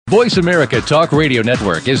Voice America Talk Radio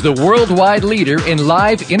Network is the worldwide leader in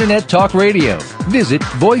live Internet talk radio. Visit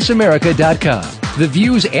voiceamerica.com. The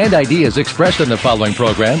views and ideas expressed on the following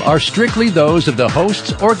program are strictly those of the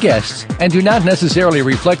hosts or guests and do not necessarily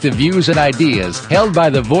reflect the views and ideas held by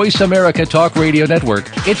the Voice America Talk Radio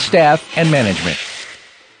Network, its staff, and management.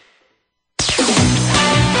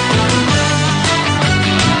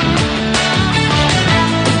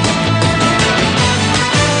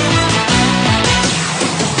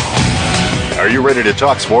 Are you ready to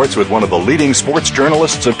talk sports with one of the leading sports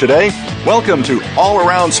journalists of today? Welcome to All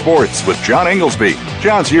Around Sports with John Inglesby.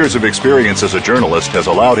 John's years of experience as a journalist has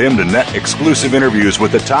allowed him to net exclusive interviews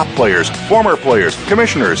with the top players, former players,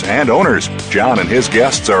 commissioners, and owners. John and his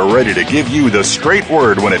guests are ready to give you the straight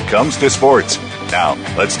word when it comes to sports. Now,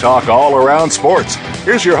 let's talk all around sports.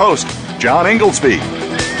 Here's your host, John Inglesby.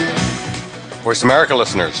 Voice America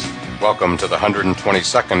listeners, welcome to the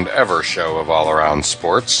 122nd ever show of All Around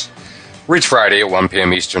Sports. Each Friday at 1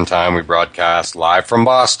 p.m. Eastern Time, we broadcast live from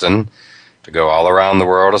Boston to go all around the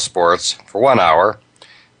world of sports for 1 hour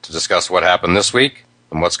to discuss what happened this week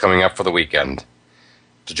and what's coming up for the weekend.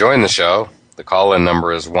 To join the show, the call-in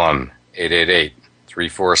number is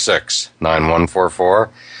 1-888-346-9144, or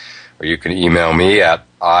you can email me at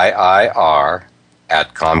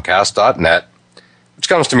iir@comcast.net, which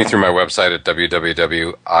comes to me through my website at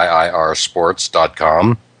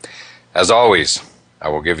www.iirsports.com. As always, I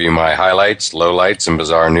will give you my highlights, lowlights, and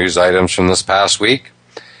bizarre news items from this past week.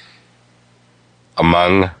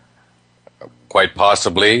 Among, quite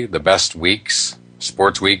possibly, the best weeks,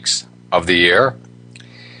 sports weeks of the year.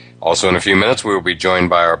 Also, in a few minutes, we will be joined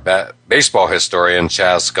by our baseball historian,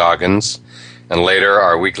 Chaz Scoggins, and later,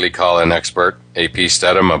 our weekly call-in expert, A.P.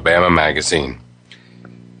 Stedham of Bama Magazine.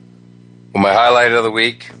 Well, my highlight of the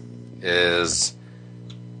week is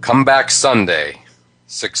Comeback Sunday.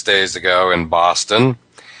 6 days ago in Boston.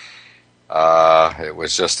 It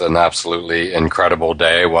was just an absolutely incredible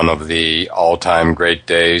day, one of the all-time great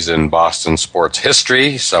days in Boston sports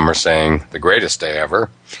history. Some are saying the greatest day ever.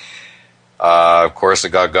 Of course, it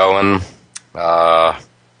got going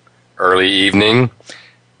early evening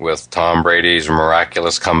with Tom Brady's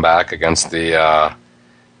miraculous comeback against the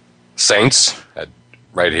Saints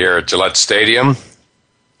right here at Gillette Stadium.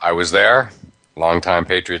 I was there, longtime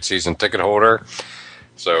Patriot season ticket holder.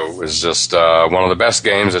 So it was just one of the best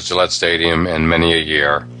games at Gillette Stadium in many a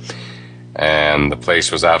year. And the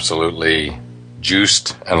place was absolutely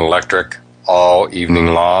juiced and electric all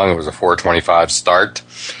evening long. It was a 4:25 start.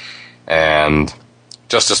 And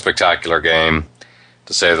just a spectacular game,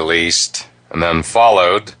 to say the least. And then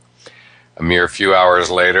followed a mere few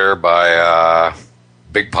hours later by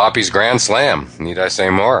Big Papi's Grand Slam. Need I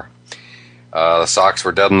say more? The Sox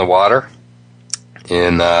were dead in the water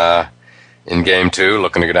in Game 2,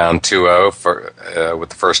 looking to go down 2-0 with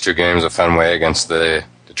the first two games of Fenway against the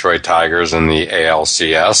Detroit Tigers in the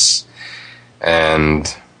ALCS.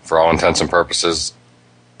 And for all intents and purposes,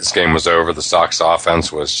 this game was over. The Sox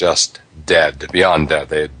offense was just dead, beyond dead.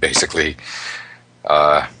 They had basically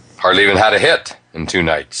hardly even had a hit in 2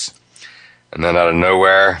 nights. And then out of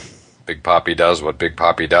nowhere, Big Papi does what Big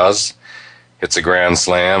Papi does. Hits a grand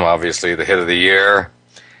slam, obviously the hit of the year.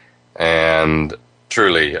 And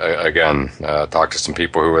truly, again, talked to some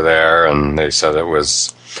people who were there, and they said it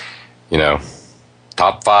was,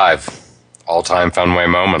 top 5 all-time Fenway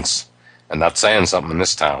moments. And that's saying something in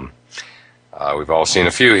this town. We've all seen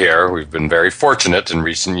a few here. We've been very fortunate in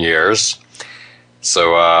recent years.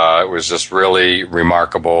 So it was just really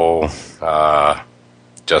remarkable,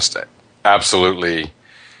 just absolutely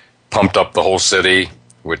pumped up the whole city,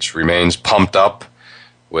 which remains pumped up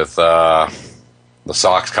with the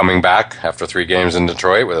Sox coming back after 3 games in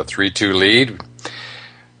Detroit with a 3-2 lead,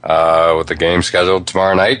 with the game scheduled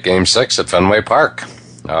tomorrow night, Game 6 at Fenway Park.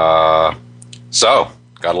 So,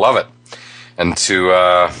 gotta love it. And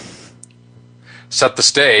to set the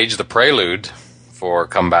stage, the prelude for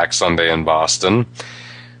Comeback Sunday in Boston,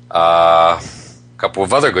 a couple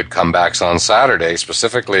of other good comebacks on Saturday,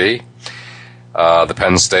 specifically the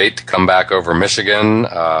Penn State comeback over Michigan,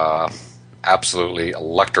 absolutely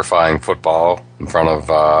electrifying football in front of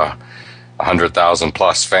 100,000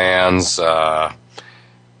 plus fans.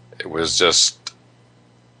 It was just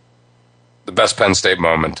the best Penn State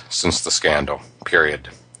moment since the scandal, period.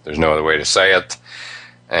 There's no other way to say it.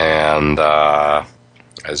 And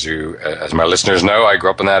as my listeners know, I grew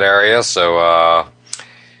up in that area, so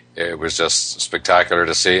it was just spectacular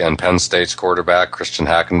to see. And Penn State's quarterback, Christian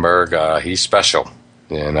Hackenberg, he's special.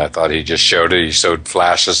 And I thought he just showed it. He showed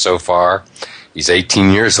flashes so far. He's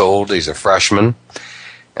 18 years old. He's a freshman.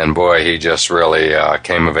 And boy, he just really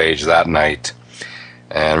came of age that night.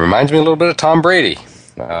 And reminds me a little bit of Tom Brady.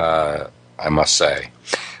 I must say.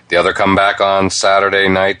 The other comeback on Saturday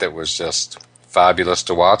night that was just fabulous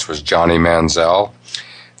to watch was Johnny Manziel,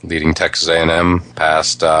 leading Texas A&M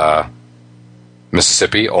past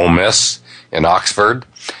Mississippi, Ole Miss in Oxford,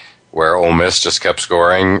 where Ole Miss just kept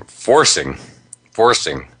scoring, forcing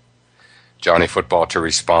Johnny Football to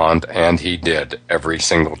respond, and he did every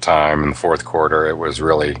single time in the fourth quarter. It was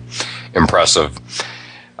really impressive.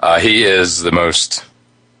 He is the most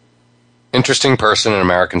interesting person in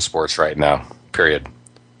American sports right now, period.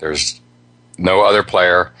 There's no other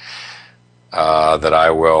player that I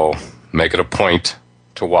will make it a point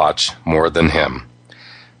to watch more than him.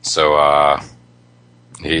 So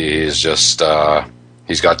he's just,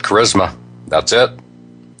 he's got charisma. That's it.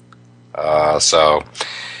 So,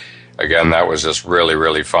 again, that was just really,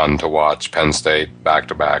 really fun to watch Penn State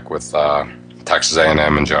back-to-back with Texas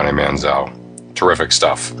A&M and Johnny Manziel. Terrific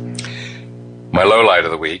stuff. My lowlight of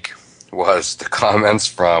the week was the comments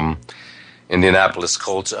from Indianapolis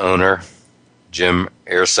Colts owner Jim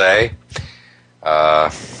Irsay,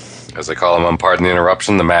 as they call him on Pardon the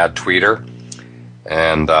Interruption, the mad tweeter.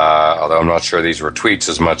 And although I'm not sure these were tweets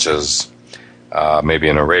as much as maybe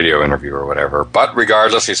in a radio interview or whatever, but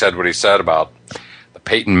regardless, he said what he said about the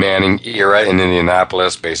Peyton Manning era in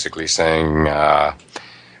Indianapolis, basically saying,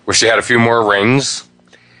 wish he had a few more rings.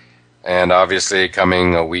 And obviously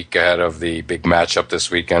coming a week ahead of the big matchup this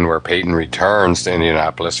weekend where Peyton returns to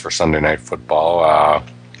Indianapolis for Sunday Night Football,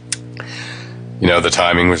 the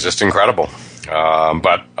timing was just incredible.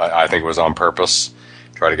 But I think it was on purpose,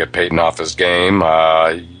 try to get Peyton off his game.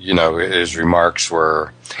 His remarks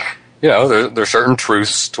were, there's certain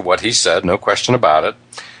truths to what he said, no question about it.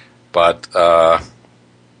 But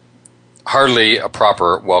hardly a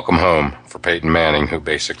proper welcome home for Peyton Manning, who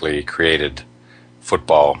basically created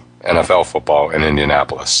football, NFL football in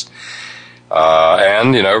Indianapolis.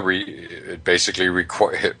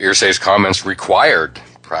 Irsay's comments required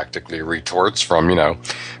practically retorts from,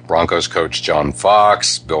 Broncos coach John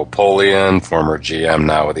Fox, Bill Polian, former GM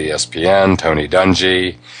now with ESPN, Tony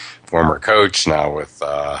Dungy, former coach now with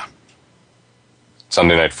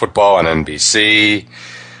Sunday Night Football on NBC.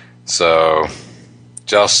 So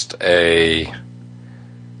just a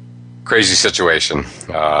crazy situation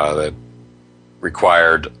that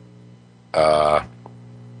required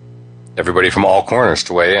everybody from all corners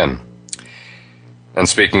to weigh in. And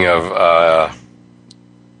speaking of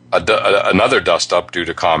another dust-up due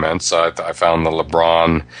to comments, I found the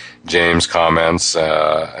LeBron James comments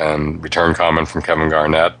and return comment from Kevin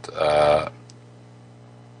Garnett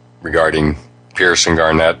regarding Pierce and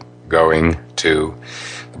Garnett going to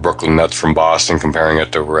the Brooklyn Nets from Boston, comparing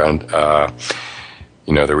it to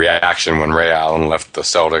the reaction when Ray Allen left the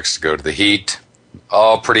Celtics to go to the Heat.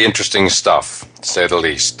 All pretty interesting stuff, to say the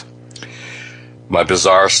least. My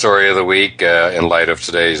bizarre story of the week, in light of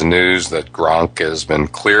today's news that Gronk has been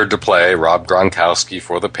cleared to play, Rob Gronkowski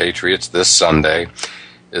for the Patriots this Sunday,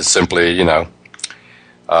 is simply, the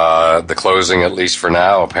closing, at least for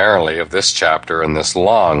now, apparently, of this chapter in this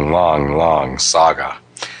long, long, long saga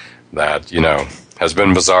that, has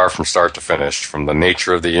been bizarre from start to finish, from the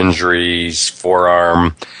nature of the injuries,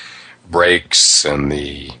 forearm breaks, and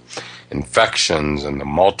the infections, and the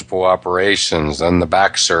multiple operations, and the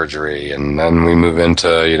back surgery, and then we move into,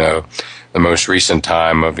 the most recent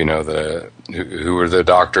time of, who were the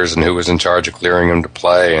doctors and who was in charge of clearing him to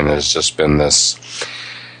play, and it's just been this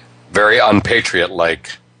very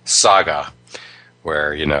unpatriot-like saga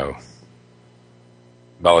where,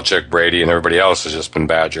 Belichick, Brady, and everybody else has just been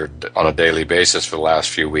badgered on a daily basis for the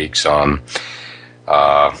last few weeks on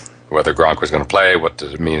whether Gronk was going to play, what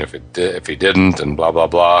does it mean if he didn't, and blah, blah,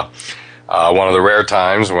 blah. One of the rare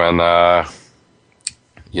times when,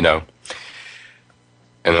 in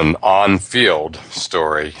an on-field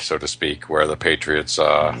story, so to speak, where the Patriots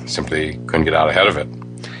simply couldn't get out ahead of it.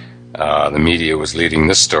 The media was leading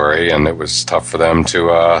this story, and it was tough for them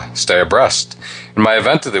to stay abreast. And my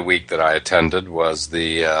event of the week that I attended was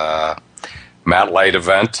the Matt Light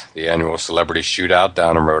event, the annual celebrity shootout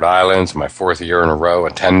down in Rhode Island. It's my fourth year in a row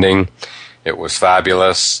attending. It was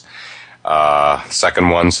fabulous. Second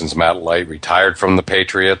one since Matt Light retired from the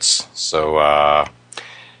Patriots. So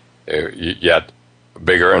yet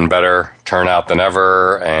bigger and better turnout than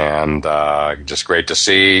ever, and just great to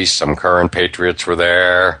see. Some current Patriots were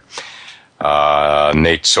there.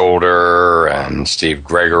 Nate Solder and Steve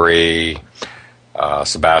Gregory,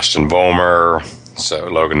 Sebastian Vollmer, so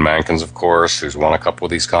Logan Mankins, of course, who's won a couple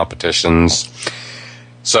of these competitions.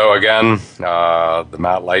 So again, the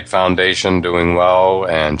Matt Light Foundation doing well,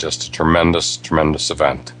 and just a tremendous, tremendous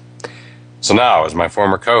event. So now, as my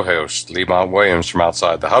former co-host, Lee Mont Williams from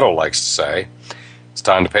Outside the Huddle likes to say, it's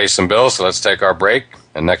time to pay some bills, so let's take our break.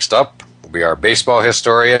 And next up will be our baseball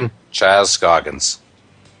historian, Chaz Scoggins.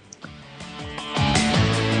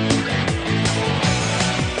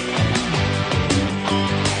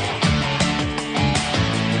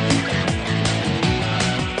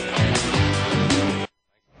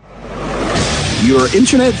 Your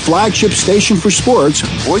internet flagship station for sports,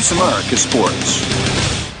 Voice America Sports.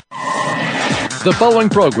 The following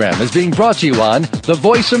program is being brought to you on the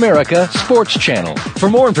Voice America Sports Channel. For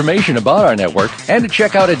more information about our network and to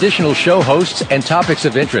check out additional show hosts and topics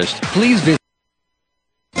of interest, please visit.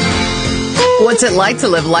 What's it like to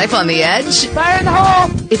live life on the edge? Fire in the hole!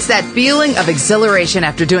 It's that feeling of exhilaration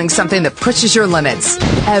after doing something that pushes your limits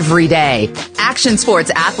every day. Action sports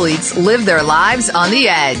athletes live their lives on the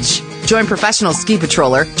edge. Join professional ski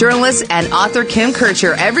patroller, journalist, and author Kim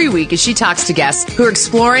Kircher every week as she talks to guests who are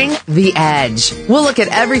exploring the edge. We'll look at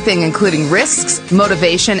everything including risks,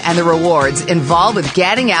 motivation, and the rewards involved with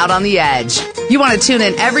getting out on the edge. You want to tune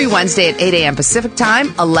in every Wednesday at 8 a.m. Pacific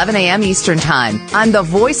Time, 11 a.m. Eastern Time on the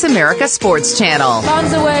Voice America Sports Channel.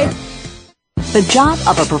 Bombs away. The job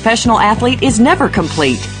of a professional athlete is never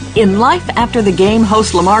complete. In Life After the Game,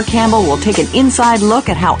 host Lamar Campbell will take an inside look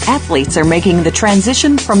at how athletes are making the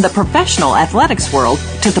transition from the professional athletics world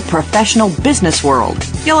to the professional business world.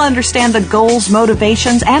 You'll understand the goals,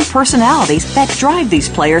 motivations, and personalities that drive these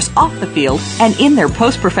players off the field and in their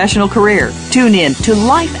post-professional career. Tune in to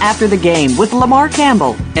Life After the Game with Lamar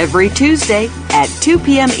Campbell every Tuesday at 2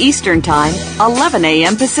 p.m. Eastern Time, 11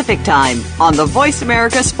 a.m. Pacific Time on the Voice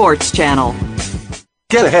America Sports Channel.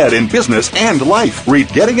 Get ahead in business and life. Read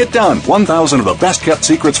Getting It Done, 1,000 of the best-kept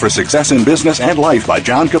secrets for success in business and life by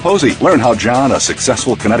John Capozzi. Learn how John, a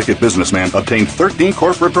successful Connecticut businessman, obtained 13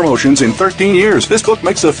 corporate promotions in 13 years. This book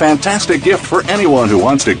makes a fantastic gift for anyone who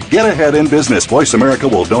wants to get ahead in business. Voice America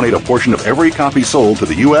will donate a portion of every copy sold to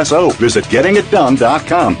the USO. Visit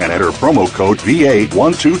gettingitdone.com and enter promo code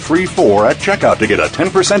VA1234 at checkout to get a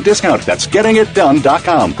 10% discount. That's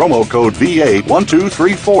gettingitdone.com. Promo code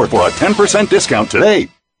VA1234 for a 10% discount today.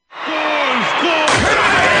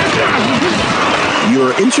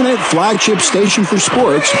 Your internet flagship station for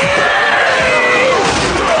sports,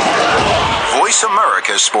 Voice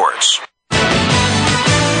America Sports.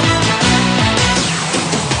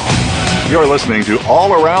 You're listening to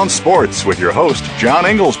All Around Sports with your host, John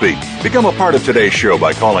Inglesby. Become a part of today's show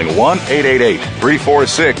by calling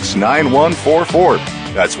 1-888-346-9144.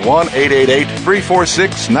 That's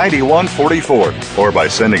 1-888-346-9144. Or by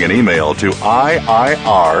sending an email to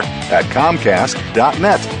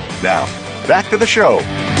iir@comcast.net. Now, back to the show.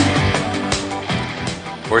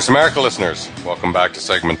 Voice America listeners, welcome back to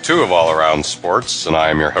segment 2 of All Around Sports, and I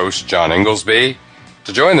am your host, John Inglesby.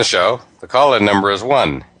 To join the show, the call-in number is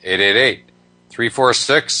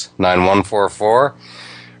 1-888-346-9144, or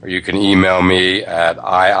you can email me at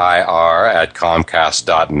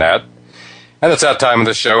iir@comcast.net. And it's that time of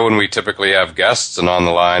the show when we typically have guests, and on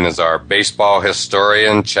the line is our baseball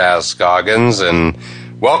historian, Chaz Scoggins. And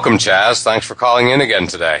welcome, Chaz. Thanks for calling in again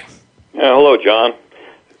today. Hello, John.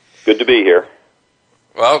 Good to be here.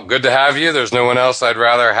 Well, good to have you. There's no one else I'd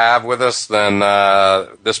rather have with us than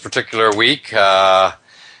this particular week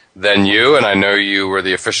than you. And I know you were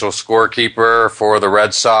the official scorekeeper for the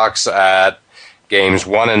Red Sox at games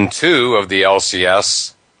 1 and 2 of the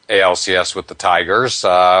ALCS with the Tigers.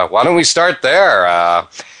 Why don't we start there?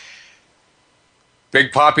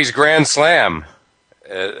 Big Papi's Grand Slam.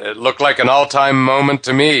 It looked like an all-time moment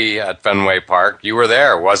to me at Fenway Park. You were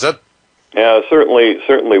there, was it? Yeah, it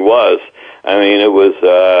certainly was. I mean, it was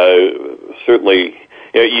certainly.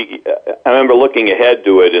 I remember looking ahead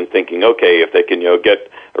to it and thinking, okay, if they can, get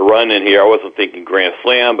a run in here. I wasn't thinking Grand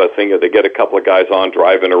Slam, but thinking if they get a couple of guys on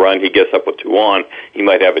driving a run, he gets up with 2 on, he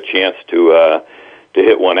might have a chance to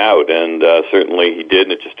hit one out, and certainly he did.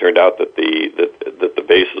 And it just turned out that the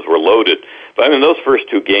bases were loaded. But I mean, those first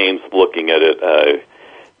 2 games, looking at it, I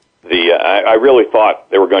really thought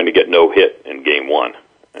they were going to get no hit in Game 1.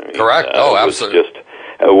 I mean, correct. Absolutely. It was just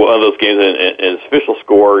one of those games. In official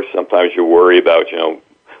scores, sometimes you worry about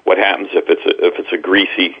what happens if it's a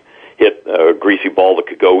greasy hit, a greasy ball that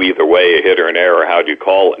could go either way, a hit or an error. How do you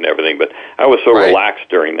call it and everything? But I was so relaxed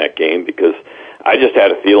during that game because I just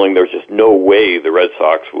had a feeling there was just no way the Red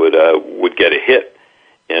Sox would get a hit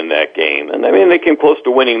in that game. And I mean, they came close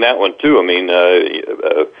to winning that one too. I mean,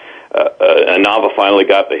 Nava finally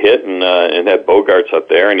got the hit and had Bogarts up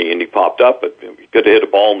there, and he popped up, but he could have hit a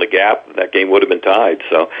ball in the gap, and that game would have been tied.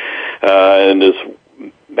 So, and as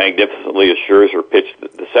magnificently as Scherzer pitched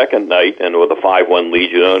the second night, and with a 5-1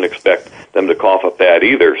 lead, you don't expect them to cough up that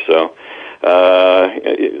either. So,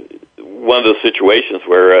 one of those situations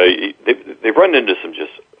where they've run into some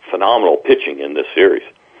just phenomenal pitching in this series.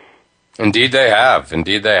 Indeed they have.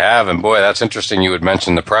 And boy, that's interesting you would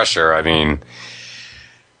mention the pressure. I mean,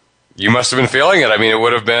 you must have been feeling it. I mean, it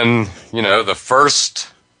would have been, the first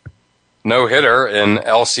no-hitter in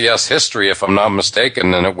LCS history, if I'm not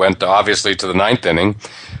mistaken, and it went obviously to the ninth inning.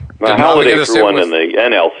 Well, Halladay threw one in the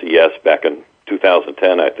NLCS back in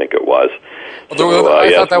 2010, I think it was.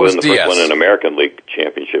 I thought that was the DS. first one in American League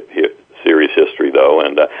Championship Series history, though,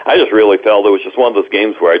 and I just really felt it was just one of those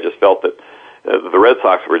games where I just felt that the Red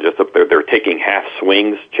Sox were just up there. They were taking half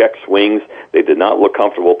swings, check swings. They did not look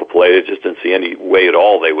comfortable to play. They just didn't see any way at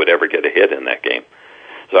all they would ever get a hit in that game.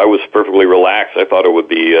 So I was perfectly relaxed. I thought it would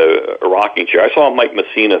be a rocking chair. I saw Mike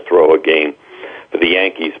Messina throw a game for the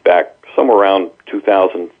Yankees back somewhere around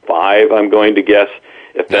 2005, I'm going to guess.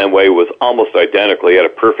 If Fenway was almost identical, he had a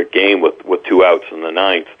perfect game with 2 outs in the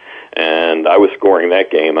ninth. And I was scoring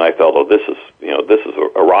that game, and I felt, this is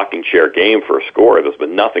a rocking chair game for a score. There's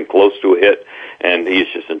been nothing close to a hit, and he's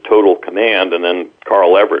just in total command. And then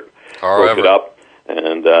Carl Everett broke it up,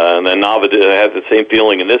 and then Nava had the same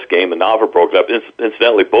feeling in this game, and Nava broke it up.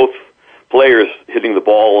 Incidentally, both players hitting the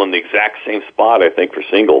ball in the exact same spot, I think, for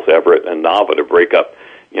singles, Everett and Nava, to break up,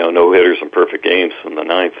 no-hitters and perfect games in the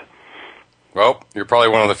ninth. Well, you're probably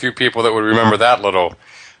one of the few people that would remember that little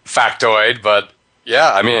factoid, but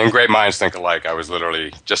yeah, I mean, and great minds think alike. I was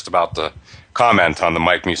literally just about to comment on the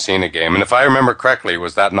Mike Messina game. And if I remember correctly,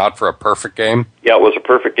 was that not for a perfect game? Yeah, it was a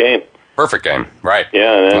perfect game. Perfect game, right.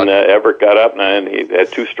 Yeah, and then Everett got up, and he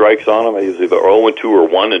had 2 strikes on him. He was either 0-2 or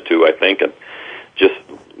 1-2, I think, and just,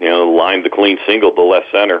 lined the clean single to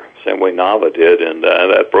left center, same way Nava did, and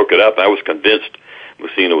that broke it up. I was convinced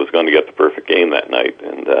Messina was going to get the perfect game that night,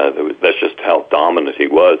 and that's just how dominant he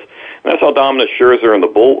was. And that's how dominant Scherzer and the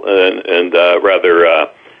Bull and Verlander,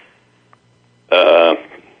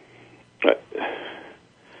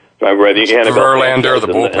 the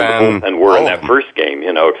bullpen, and were in that first game,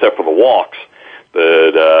 except for the walks.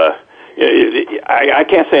 But I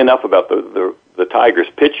can't say enough about the Tigers'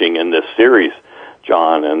 pitching in this series,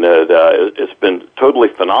 John, and it's been totally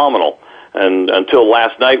phenomenal. And until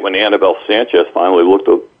last night, when Anibal Sanchez finally looked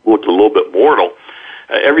a little bit mortal,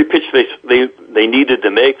 every pitch they needed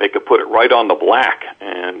to make, they could put it right on the black.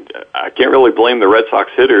 And I can't really blame the Red Sox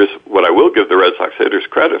hitters. What I will give the Red Sox hitters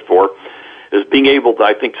credit for is being able to,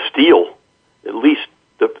 I think, steal at least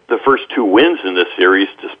the first 2 wins in this series,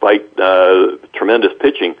 despite tremendous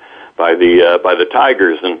pitching by the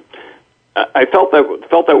Tigers. And I felt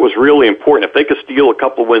that was really important. If they could steal a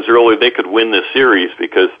couple of wins early, they could win this series,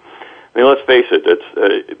 because, I mean, let's face it,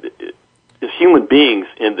 it's human beings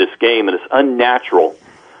in this game, and it's unnatural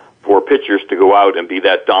for pitchers to go out and be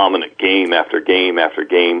that dominant game after game after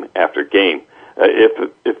game after game.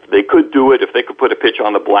 If they could do it, if they could put a pitch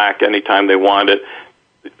on the black anytime they wanted,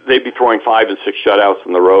 they'd be throwing 5 and 6 shutouts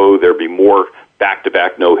in a row. There'd be more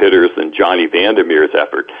back-to-back no-hitters than Johnny Vandermeer's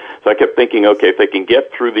effort. So I kept thinking, okay, if they can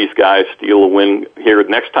get through these guys, steal a win here,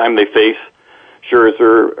 next time they face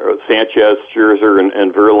Scherzer, Sanchez, Scherzer,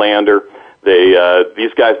 and Verlander,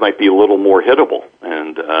 these guys might be a little more hittable,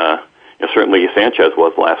 and certainly Sanchez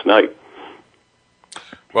was last night.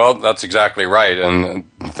 Well, that's exactly right, and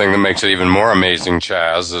the thing that makes it even more amazing,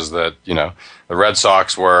 Chaz, is that, the Red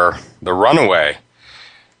Sox were the runaway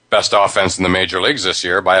best offense in the major leagues this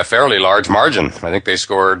year by a fairly large margin. I think they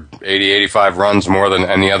scored 80, 85 runs more than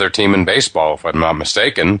any other team in baseball, if I'm not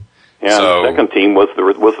mistaken. Yeah, the second team was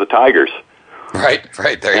the Tigers. Right,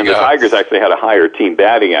 there you go. And the Tigers actually had a higher team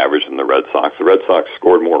batting average than the Red Sox. The Red Sox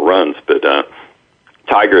scored more runs, but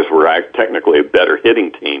Tigers were technically a better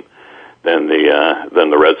hitting team than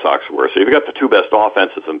the Red Sox were. So you've got the 2 best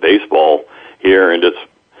offenses in baseball here, and it's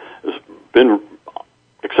been,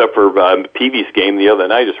 except for Peavy's game the other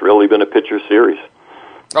night, it's really been a pitcher series.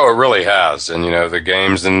 Oh, it really has. And, the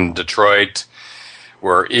games in Detroit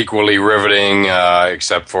were equally riveting,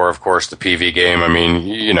 except for, of course, the PV game. I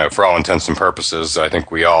mean, for all intents and purposes, I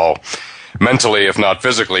think we all mentally, if not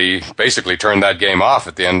physically, basically turned that game off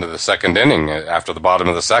at the end of the second inning, after the bottom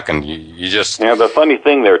of the second. You just... Yeah, the funny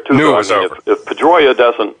thing there, too, knew it was over. If Pedroia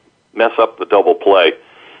doesn't mess up the double play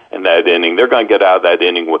in that inning, they're going to get out of that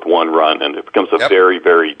inning with 1 run, and it becomes a very,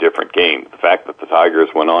 very different game. The fact that the Tigers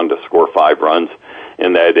went on to score 5 runs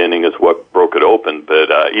in that inning is what broke it open, but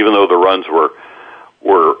even though the runs were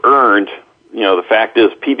earned, the fact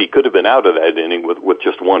is Peavy could have been out of that inning with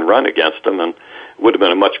just 1 run against him, and it would have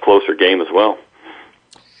been a much closer game as well.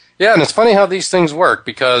 Yeah, and it's funny how these things work,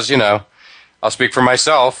 because, I'll speak for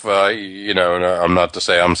myself, I'm not to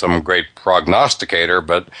say I'm some great prognosticator,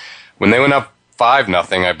 but when they went up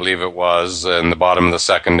 5-0, I believe it was, in the bottom of the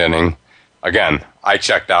second inning, again, I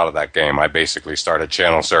checked out of that game. I basically started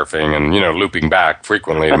channel surfing and, looping back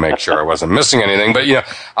frequently to make sure I wasn't missing anything. But,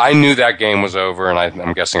 I knew that game was over, and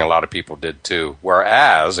I'm guessing a lot of people did too.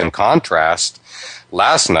 Whereas, in contrast,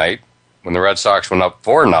 last night, when the Red Sox went up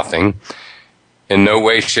 4-0, in no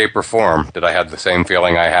way, shape, or form did I have the same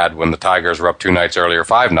feeling I had when the Tigers were up 2 nights earlier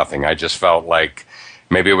 5-0. I just felt like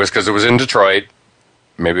maybe it was because it was in Detroit.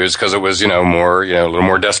 Maybe it was because it was, more, a little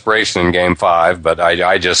more desperation in Game 5. But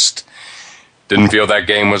I just didn't feel that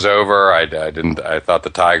game was over. I thought the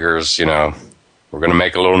Tigers, were going to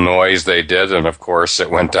make a little noise. They did, and of course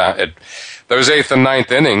it went down. Those 8th and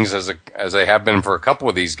 9th innings, as they have been for a couple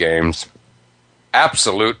of these games,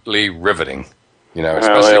 absolutely riveting.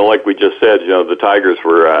 Especially like we just said, the Tigers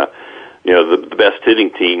were, the best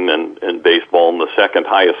hitting team in baseball and the second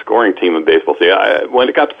highest scoring team in baseball. So when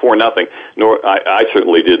it got to 4-0, I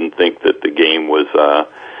certainly didn't think that the game was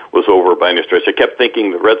over by any stretch. I kept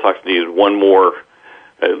thinking the Red Sox needed one more.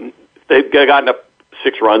 They'd gotten up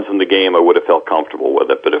 6 runs in the game, I would have felt comfortable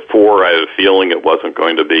with it. But at 4, I had a feeling it wasn't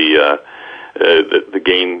going to be the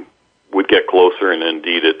game would get closer, and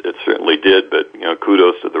indeed it certainly did. But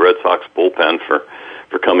kudos to the Red Sox bullpen for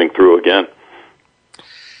coming through again.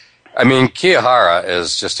 I mean, Kiyahara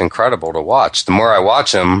is just incredible to watch. The more I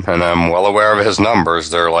watch him, and I'm well aware of his numbers,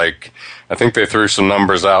 they're like, I think they threw some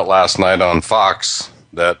numbers out last night on Fox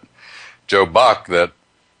that Joe Buck that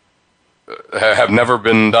have never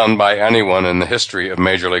been done by anyone in the history of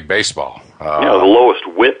Major League Baseball. The lowest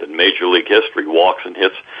whip in Major League history, walks and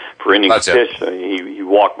hits per inning pitched. He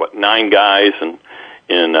walked 9 guys in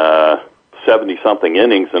 70-something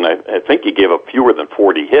innings, and I think he gave up fewer than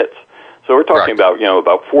 40 hits. So we're talking about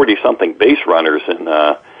 40-something base runners in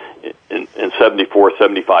 74,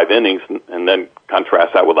 75 innings, and then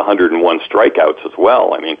contrast that with 101 strikeouts as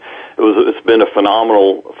well. I mean, it's been a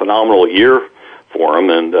phenomenal year for him,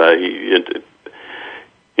 and I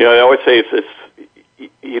always say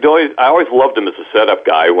I always loved him as a setup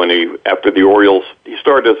guy. After the Orioles, he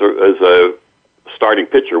started as a starting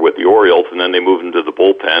pitcher with the Orioles, and then they moved him to the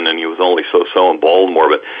bullpen, and he was only so-so in Baltimore.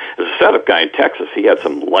 But as a setup guy in Texas, he had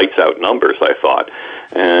some lights-out numbers, I thought.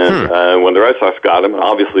 And when the Red Sox got him, and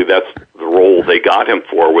obviously that's the role they got him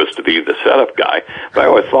for, was to be the setup guy. But I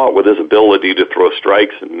always thought with his ability to throw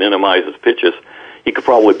strikes and minimize his pitches, he could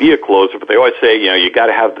probably be a closer. But they always say, you got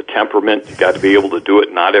to have the temperament, you got to be able to do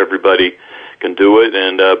it. Not everybody can do it,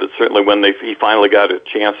 and but certainly when he finally got a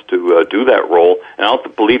chance to do that role, and I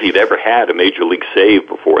don't believe he'd ever had a major league save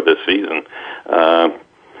before this season.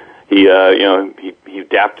 He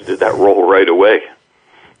adapted to that role right away.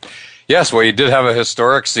 Yes, well, he did have a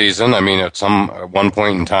historic season. I mean, at one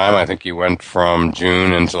point in time, I think he went from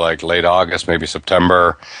June into like late August, maybe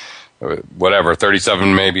September, whatever,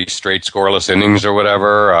 37 maybe straight scoreless innings or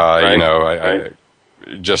whatever. Right.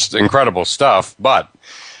 Just incredible stuff, but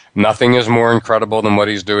nothing is more incredible than what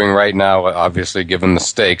he's doing right now, obviously, given the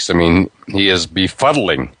stakes. I mean, he is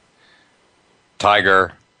befuddling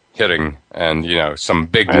Tiger hitting and, some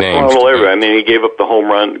big names. I mean, he gave up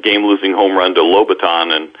the game-losing home run to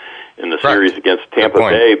Lobaton in the series against Tampa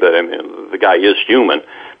Bay, but, I mean, the guy is human.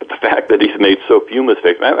 But the fact that he's made so few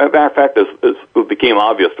mistakes, matter of fact, as it became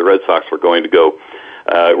obvious the Red Sox were going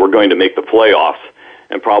to make the playoffs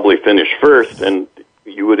and probably finish first, and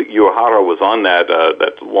Uehara was on that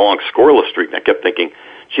long scoreless streak, and I kept thinking,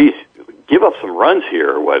 geez, give up some runs here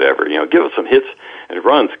or whatever, give up some hits and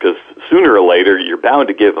runs, because sooner or later you're bound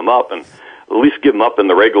to give them up, and at least give them up in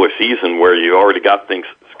the regular season where you already got things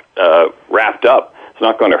wrapped up. It's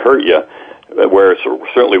not going to hurt you, where it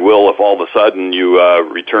certainly will if all of a sudden you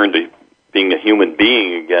return to being a human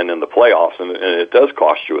being again in the playoffs, and it does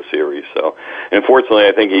cost you a series. So, unfortunately,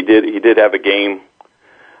 I think he did have a game.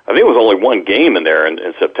 I think it was only one game in there in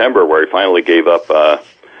September where he finally gave up a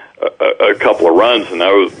couple of runs, and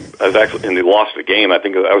I was actually, and he lost the game. I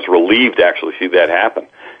think I was relieved to actually see that happen,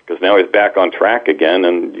 because now he's back on track again,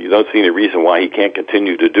 and you don't see any reason why he can't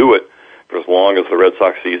continue to do it for as long as the Red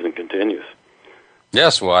Sox season continues.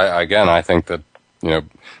 Yes, well, I think that the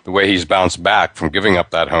way he's bounced back from giving up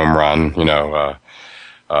that home run,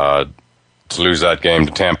 to lose that game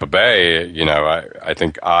to Tampa Bay, I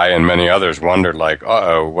think I and many others wondered, like,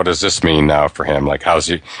 what does this mean now for him? Like, because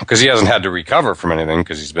he hasn't had to recover from anything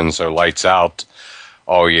because he's been so lights out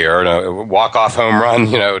all year. A walk-off home run,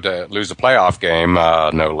 to lose a playoff game,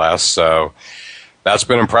 no less. So that's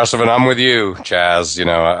been impressive, and I'm with you, Chaz.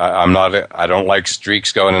 I don't like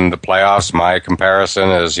streaks going into the playoffs. My comparison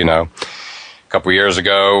is, a couple years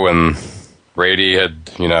ago when Brady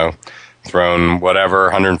had, thrown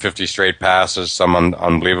 150 straight passes, some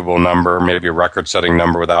unbelievable number, maybe a record-setting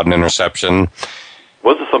number without an interception.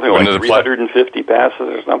 Was it something like 350 passes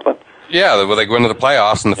or something? Yeah, they go into the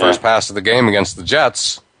playoffs, and the first pass of the game against the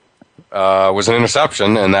Jets was an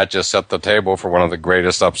interception, and that just set the table for one of the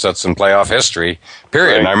greatest upsets in playoff history,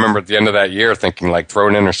 period. Right. And I remember at the end of that year thinking, like, throw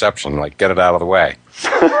an interception, like, get it out of the way.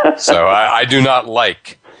 So I do not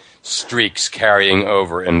like streaks carrying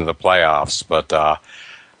over into the playoffs, but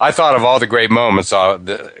I thought of all the great moments,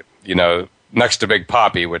 next to Big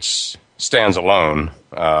Papi, which stands alone.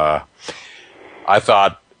 I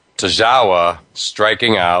thought Tazawa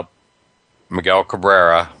striking out Miguel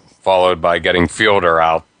Cabrera, followed by getting Fielder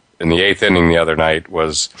out in the 8th inning the other night,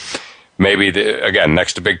 was maybe,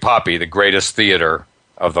 next to Big Papi, the greatest theater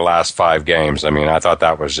of the last 5 games. I mean, I thought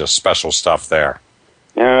that was just special stuff there.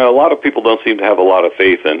 Yeah, a lot of people don't seem to have a lot of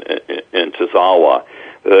faith in Tazawa.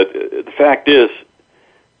 The fact is,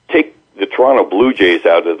 take the Toronto Blue Jays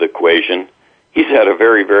out of the equation, he's had a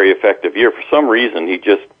very, very effective year. For some reason, he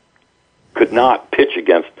just could not pitch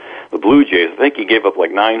against the Blue Jays. I think he gave up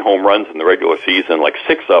like 9 home runs in the regular season. Like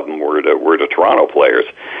 6 of them were to Toronto players,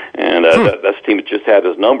 and this team just had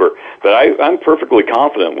his number. But I'm perfectly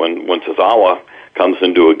confident when Tazawa comes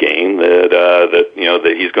into a game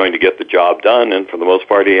that he's going to get the job done, and for the most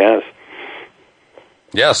part, he has.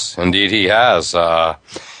 Yes, indeed, he has.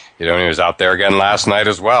 He was out there again last night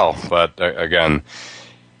as well. But again,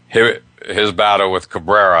 his battle with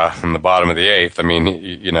Cabrera in the bottom of the 8th. I mean,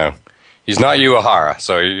 he's not Uehara,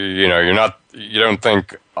 so you don't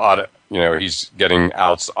think he's getting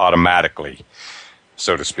outs automatically,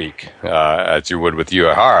 so to speak, as you would with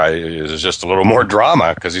Uehara. There's just a little more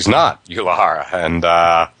drama because he's not Uehara, and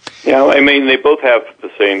I mean they both have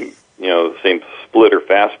the same splitter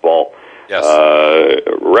fastball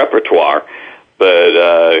repertoire, but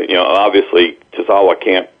obviously Tazawa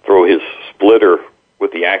can't throw his splitter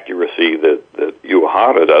with the accuracy that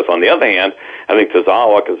Uehara does. On the other hand, I think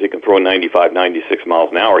Tazawa, because he can throw 95, 96 miles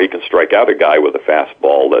an hour, he can strike out a guy with a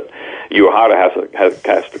fastball that Uehara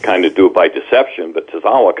has to kind of do it by deception, but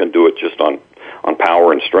Tazawa can do it just on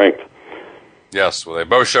power and strength. Yes, well, they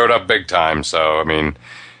both showed up big time, so, I mean,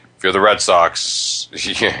 if you're the Red Sox,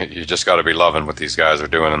 you just got to be loving what these guys are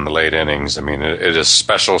doing in the late innings. I mean, it is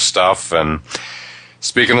special stuff, and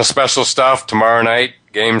speaking of special stuff, tomorrow night,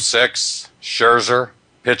 Game 6, Scherzer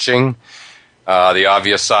pitching, the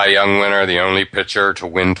obvious Cy Young winner, the only pitcher to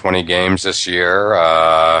win 20 games this year.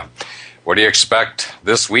 What do you expect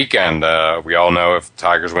this weekend? We all know if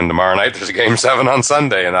Tigers win tomorrow night, there's a Game 7 on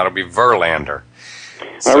Sunday, and that'll be Verlander.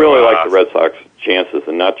 So, I really like the Red Sox chances,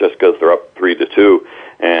 and not just because they're up 3-2.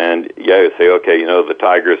 And you say, okay, the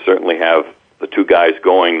Tigers certainly have the 2 guys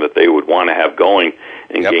going that they would want to have going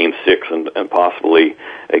in Game 6 and possibly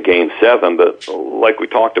a Game 7. But like we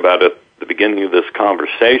talked about at the beginning of this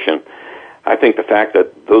conversation, I think the fact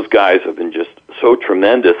that those guys have been just so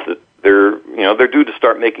tremendous that they're due to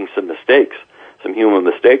start making some mistakes, some human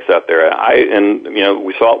mistakes out there.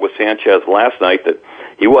 We saw it with Sanchez last night that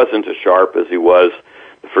he wasn't as sharp as he was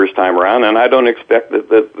the first time around, and I don't expect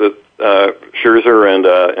that Scherzer and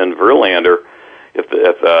Verlander,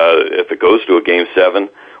 if it goes to a Game 7,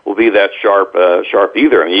 will be that sharp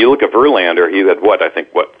either. I mean, you look at Verlander, he had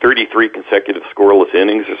 33 consecutive scoreless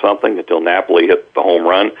innings or something until Napoli hit the home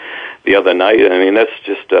run the other night. I mean, that's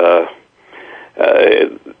just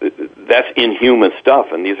that's inhuman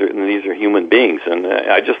stuff, and these are human beings. And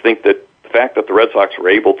I just think that the fact that the Red Sox were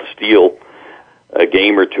able to steal a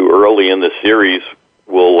game or 2 early in the series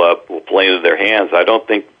will play into their hands. I don't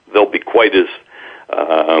think they'll be quite as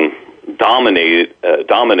dominated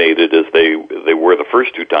as they were the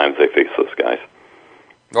first 2 times they faced those guys.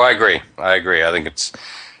 Well, I agree. I think it's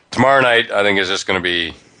tomorrow night. I think is just going to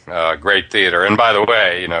be great theater. And by the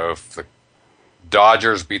way, if the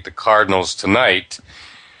Dodgers beat the Cardinals tonight,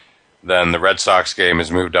 then the Red Sox game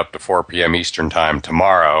is moved up to 4 p.m. Eastern time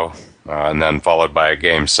tomorrow, and then followed by a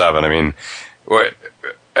Game 7. I mean,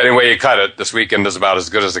 any way you cut it, this weekend is about as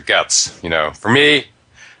good as it gets. For me,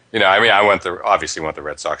 I obviously want the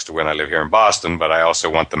Red Sox to win. I live here in Boston, but I also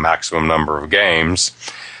want the maximum number of games.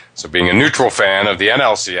 So being a neutral fan of the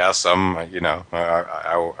NLCS,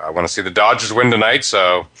 I want to see the Dodgers win tonight,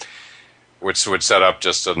 which would set up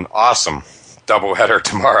just an awesome doubleheader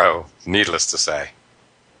tomorrow, needless to say.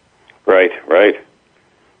 Right.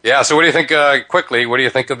 Yeah, so what do you think, quickly, what do you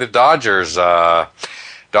think of the Dodgers?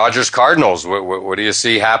 Dodgers-Cardinals, what do you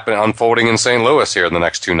see unfolding in St. Louis here in the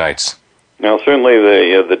next 2 nights? Now, certainly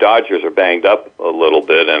the Dodgers are banged up a little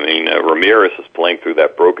bit. I mean, Ramirez is playing through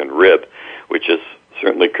that broken rib, which has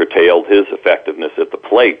certainly curtailed his effectiveness at the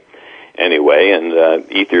plate anyway, and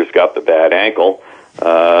Ether's got the bad ankle.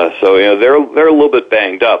 So, they're a little bit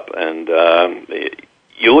banged up, and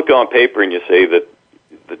you look on paper and you say that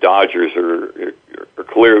the Dodgers are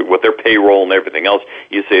clear with their payroll and everything else.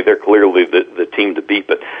 You say they're clearly the team to beat,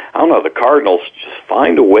 but I don't know. The Cardinals just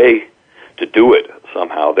find a way to do it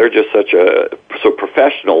somehow. They're just so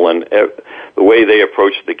professional, and the way they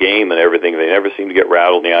approach the game and everything, they never seem to get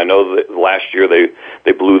rattled. I know that last year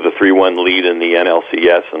they blew the 3-1 lead in the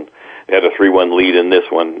NLCS, and they had a 3-1 lead in this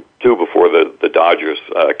one too before the Dodgers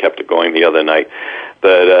kept it going the other night.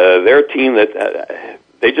 But they're a team that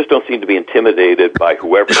they just don't seem to be intimidated by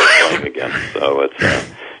whoever they're playing against. So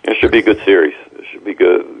it should be a good series. It should be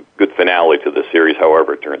good finale to the series,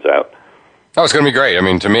 however it turns out. Oh, it's going to be great. I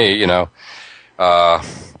mean, to me,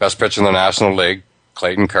 best pitcher in the National League,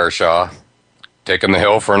 Clayton Kershaw, taking the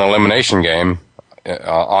hill for an elimination game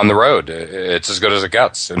on the road. It's as good as it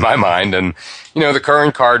gets, in my mind. And, the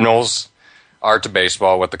current Cardinals are to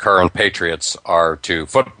baseball what the current Patriots are to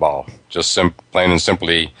football. Just plain and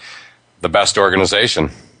simply the best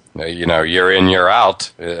organization, year in, year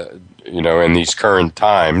out, in these current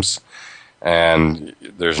times. And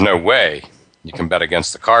there's no way you can bet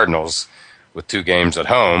against the Cardinals with 2 games at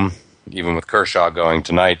home, even with Kershaw going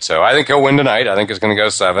tonight. So I think he'll win tonight. I think it's going to go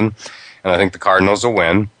 7, and I think the Cardinals will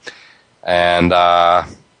win. And I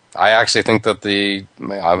actually think that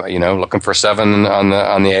looking for 7 on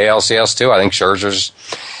the ALCS too. I think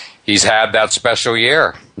he's had that special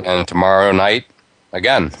year, and tomorrow night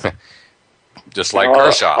again, just like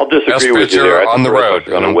Kershaw, I'll disagree best with you pitcher there. on the road.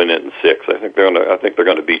 They're going to win it in 6. I think they're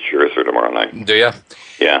going to beat Scherzer tomorrow night. Do you?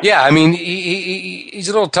 Yeah. Yeah, I mean, he's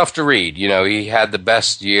a little tough to read. He had the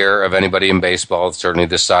best year of anybody in baseball, certainly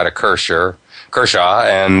this side of Kershaw.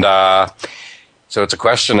 And so it's a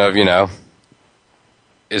question of,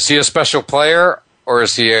 is he a special player or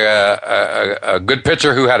is he a good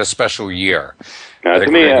pitcher who had a special year? To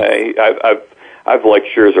me, I've liked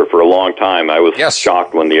Scherzer for a long time. I was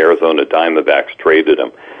shocked when the Arizona Diamondbacks traded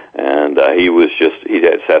him. And he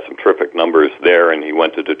had some terrific numbers there, and he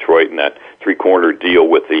went to Detroit in that 3-corner deal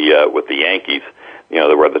with the Yankees.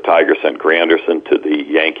 Where the Tigers sent Granderson to the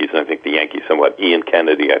Yankees, and I think the Yankees sent Ian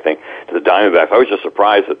Kennedy, I think, to the Diamondbacks. I was just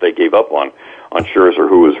surprised that they gave up on Scherzer,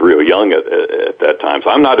 who was real young at that time. So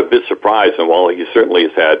I'm not a bit surprised, and while he certainly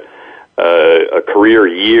has had a career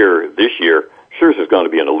year this year, Scherzer's going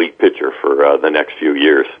to be an elite pitcher for the next few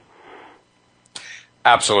years.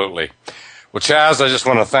 Absolutely. Well, Chaz, I just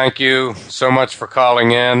want to thank you so much for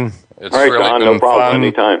calling in. It's all right, really John, been no problem, fun.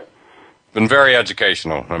 anytime. Been very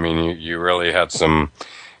educational. I mean, you really had some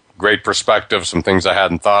great perspective, some things I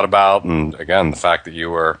hadn't thought about, and again, the fact that you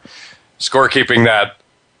were scorekeeping that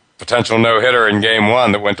potential no-hitter in Game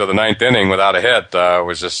 1 that went to the 9th inning without a hit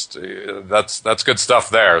was just that's good stuff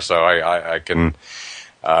there. So I can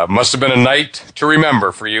must have been a night to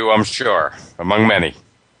remember for you, I'm sure, among many.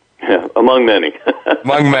 Yeah, among many.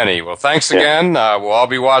 Among many. Well, thanks again. We'll all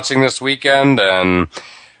be watching this weekend, and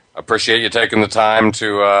appreciate you taking the time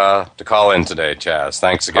to call in today, Chaz.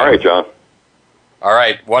 Thanks again. All right, John. All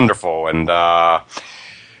right, wonderful. And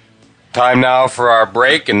time now for our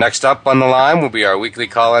break, and next up on the line will be our weekly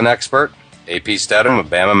call-in expert, AP Stedham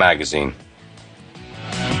of Bama Magazine.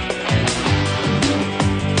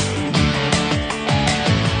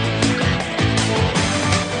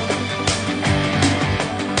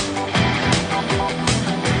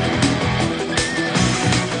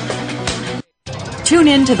 Tune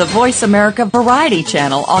in to the Voice America Variety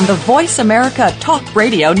channel on the Voice America Talk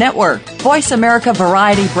Radio Network. Voice America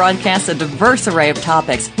Variety broadcasts a diverse array of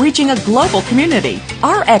topics, reaching a global community.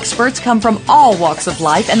 Our experts come from all walks of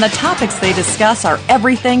life, and the topics they discuss are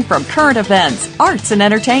everything from current events, arts and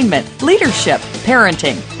entertainment, leadership,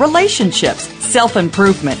 parenting, relationships,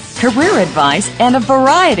 self-improvement, career advice, and a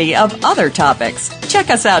variety of other topics. Check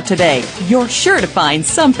us out today. You're sure to find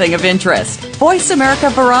something of interest. Voice America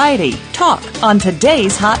Variety. Talk on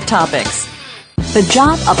today's hot topics. The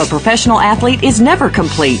job of a professional athlete is never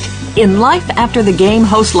complete. In Life After the Game,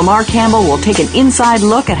 host Lamar Campbell will take an inside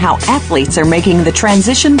look at how athletes are making the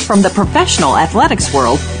transition from the professional athletics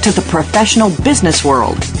world to the professional business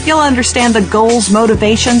world. You'll understand the goals,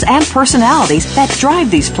 motivations, and personalities that drive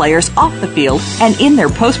these players off the field and in their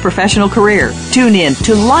post-professional career. Tune in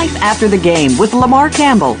to Life After the Game with Lamar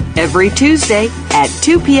Campbell every Tuesday at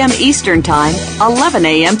 2 p.m. Eastern Time, 11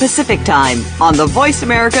 a.m. Pacific Time on the Voice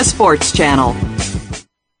America Sports Channel.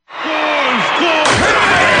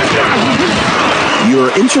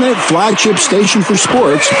 Your internet flagship station for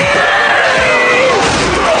sports.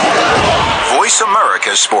 Voice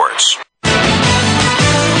America Sports.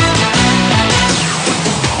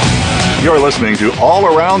 You're listening to All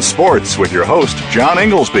Around Sports with your host, John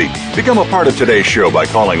Inglesby. Become a part of today's show by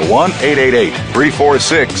calling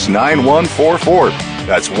 1-888-346-9144.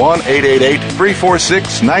 That's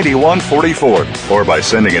 1-888-346-9144, or by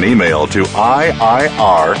sending an email to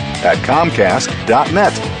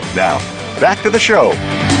iir@comcast.net. Now, back to the show.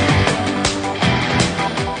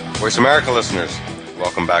 Voice America listeners,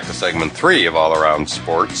 welcome back to segment 3 of All Around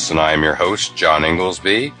Sports, and I am your host, John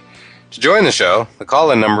Inglesby. To join the show, the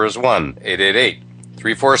call-in number is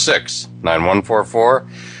 1-888-346-9144,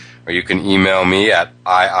 or you can email me at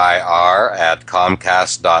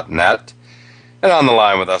iir@comcast.net. And on the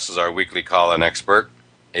line with us is our weekly call-in expert,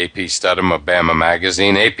 AP Studham of Bama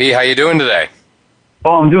Magazine. AP, how you doing today?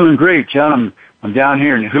 Oh, I'm doing great, John. I'm down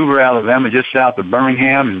here in Hoover, Alabama, just south of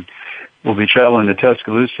Birmingham, and we'll be traveling to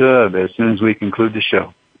Tuscaloosa as soon as we conclude the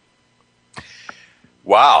show.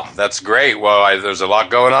 Wow, that's great. Well, there's a lot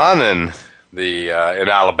going on in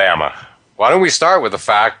Alabama. Why don't we start with the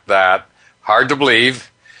fact that, hard to believe,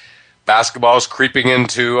 basketball is creeping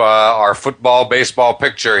into our football, baseball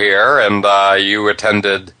picture here, and you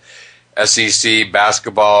attended SEC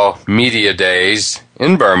Basketball Media Days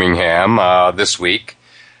in Birmingham this week.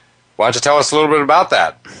 Why don't you tell us a little bit about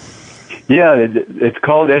that? Yeah, it's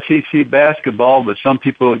called SEC Basketball, but some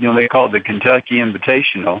people, they call it the Kentucky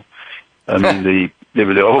Invitational. I mean, they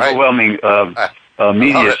were the overwhelming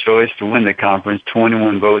media choice to win the conference,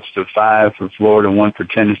 21 votes to 5 for Florida, 1 for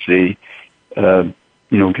Tennessee.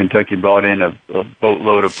 Kentucky brought in a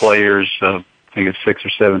boatload of players, I think it's 6 or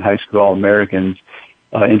 7 high school All-Americans.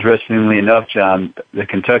 Interestingly enough, John, the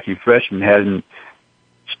Kentucky freshman hadn't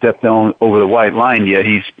stepped on over the white line yet.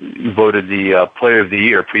 He's voted the player of the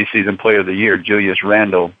year, preseason player of the year, Julius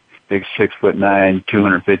Randle, big 6'9",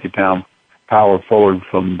 250-pound power forward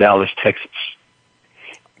from Dallas, Texas.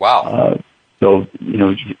 Wow. So,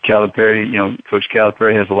 Calipari, Coach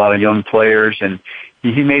Calipari has a lot of young players, and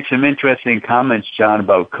he made some interesting comments, John,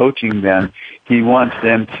 about coaching them. He wants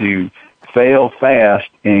them to fail fast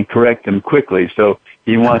and correct them quickly. So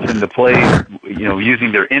he wants them to play,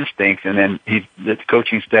 using their instincts, and then the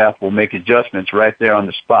coaching staff will make adjustments right there on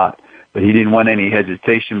the spot. But he didn't want any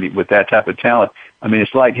hesitation with that type of talent. I mean,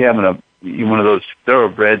 it's like having one of those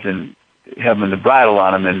thoroughbreds and having the bridle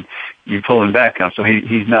on him, and you're pulling back on him. So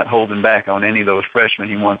he's not holding back on any of those freshmen.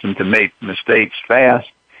 He wants them to make mistakes fast,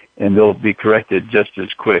 and they'll be corrected just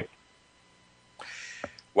as quick.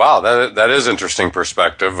 Wow, that is interesting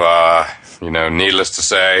perspective. Needless to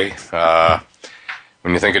say,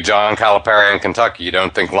 when you think of John Calipari in Kentucky, you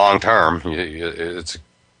don't think long term. It's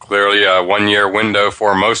clearly a 1-year window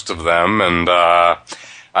for most of them, and I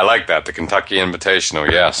like that, the Kentucky Invitational.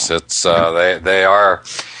 Yes, it's they are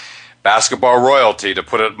basketball royalty, to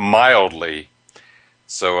put it mildly.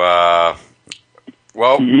 So,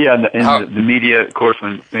 the media, of course,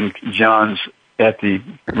 when John's at the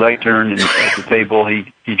lectern and at the table,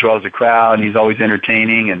 he draws a crowd, and he's always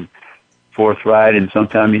entertaining and forthright, and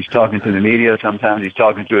sometimes he's talking to the media, sometimes he's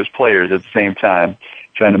talking to his players at the same time,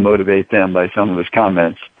 trying to motivate them by some of his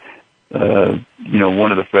comments. One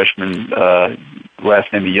of the freshmen,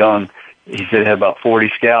 last name Young, he said he had about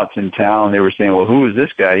 40 scouts in town. They were saying, well, who is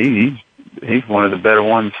this guy? He's one of the better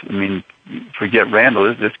ones. I mean, forget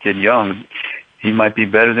Randall. This kid Young, he might be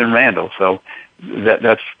better than Randall. So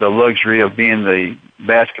that's the luxury of being the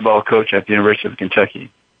basketball coach at the University of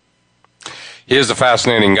Kentucky. He is a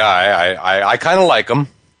fascinating guy. I kind of like him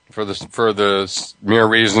for the mere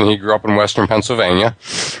reason he grew up in Western Pennsylvania,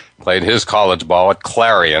 played his college ball at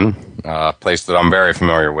Clarion, a place that I'm very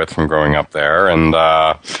familiar with from growing up there, and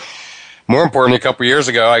more importantly, a couple of years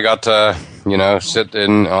ago, I got to sit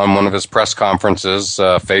in on one of his press conferences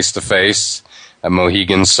face to face at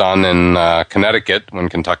Mohegan Sun in Connecticut when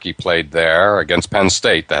Kentucky played there against Penn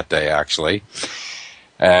State that day, actually.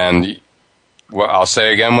 And I'll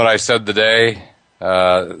say again what I said the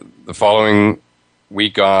following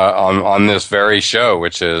week on this very show,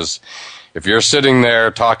 which is, if you're sitting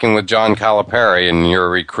there talking with John Calipari and you're a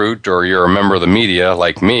recruit or you're a member of the media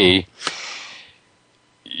like me,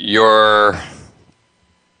 you're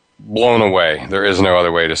blown away. There is no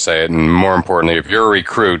other way to say it. And more importantly, if you're a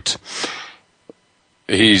recruit,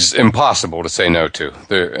 he's impossible to say no to.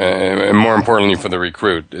 And more importantly for the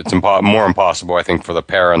recruit, it's more impossible, I think, for the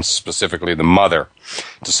parents, specifically the mother,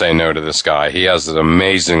 to say no to this guy. He has an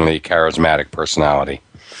amazingly charismatic personality.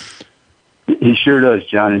 He sure does,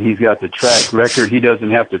 John, and he's got the track record. He doesn't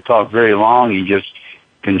have to talk very long. He just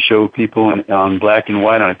can show people on black and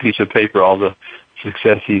white on a piece of paper all the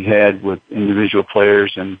success he's had with individual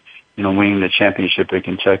players and, winning the championship at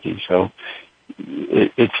Kentucky. So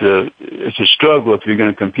it's a struggle if you're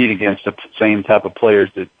going to compete against the same type of players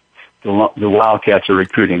that the Wildcats are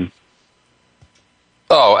recruiting.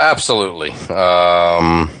 Oh, absolutely.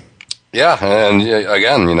 And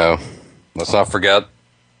again, let's not forget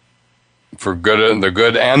for the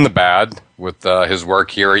good and the bad with his work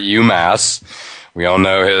here at UMass. We all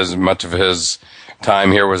know much of his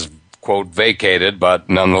time here was, quote, vacated, but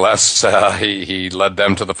nonetheless, he led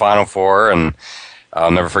them to the Final Four, and I'll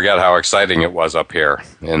never forget how exciting it was up here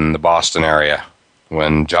in the Boston area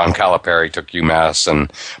when John Calipari took UMass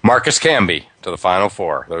and Marcus Camby to the Final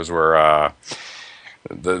Four. Those were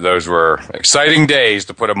exciting days,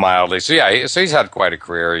 to put it mildly. So yeah, he's had quite a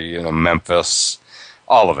career. Memphis,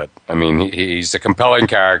 all of it. I mean, he's a compelling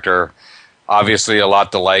character. Obviously, a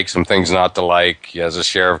lot to like, some things not to like. He has a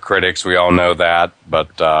share of critics. We all know that.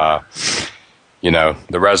 But the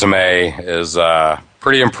resume is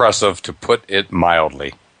pretty impressive, to put it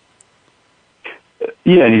mildly.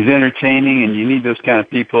 Yeah, and he's entertaining, and you need those kind of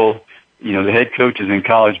people. The head coaches in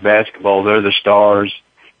college basketball, they're the stars,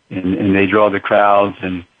 and they draw the crowds,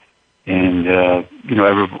 and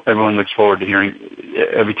everyone looks forward to hearing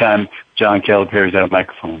every time John Calipari's at a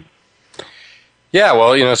microphone. Yeah,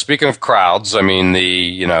 well, speaking of crowds, I mean,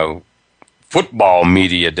 the, football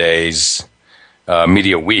media days,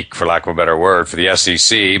 media week, for lack of a better word, for the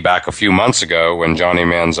SEC back a few months ago when Johnny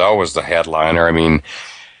Manziel was the headliner. I mean,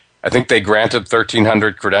 I think they granted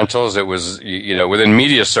 1,300 credentials. It was, within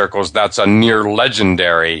media circles, that's a near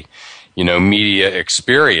legendary, media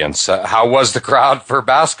experience. How was the crowd for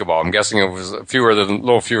basketball? I'm guessing it was a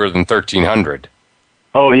little fewer than 1,300.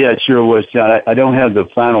 Oh, yeah, it sure was, John. I don't have the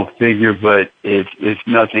final figure, but it's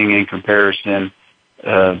nothing in comparison.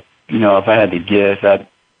 If I had to guess,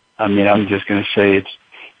 I'm just going to say it's,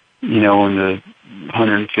 in the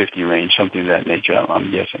 150 range, something of that nature,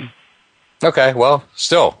 I'm guessing. Okay, well,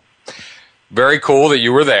 still, very cool that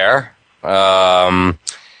you were there.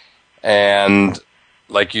 And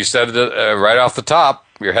like you said right off the top,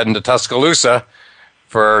 you're heading to Tuscaloosa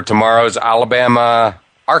for tomorrow's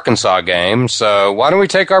Alabama-Arkansas game. So why don't we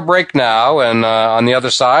take our break now, and on the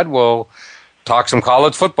other side, we'll talk some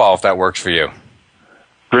college football, if that works for you.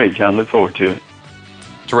 Great, John. Look forward to it.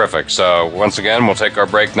 Terrific. So once again, we'll take our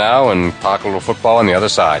break now and talk a little football on the other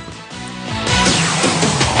side.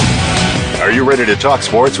 Are you ready to talk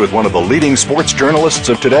sports with one of the leading sports journalists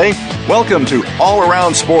of today? Welcome to All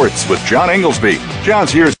Around Sports with John Inglesby.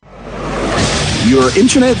 John's years. Your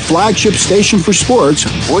internet flagship station for sports,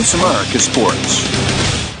 Voice America Sports.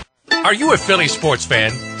 Are you a Philly sports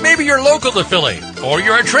fan? Maybe you're local to Philly, or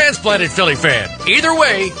you're a transplanted Philly fan. Either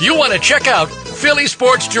way, you want to check out Philly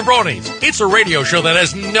Sports Jabronis. It's a radio show that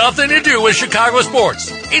has nothing to do with Chicago sports.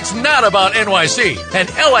 It's not about NYC, and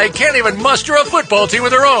LA can't even muster a football team of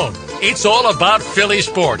their own. It's all about Philly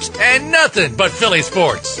sports, and nothing but Philly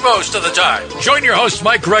sports, most of the time. Join your hosts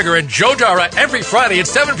Mike Greger and Joe Dara every Friday at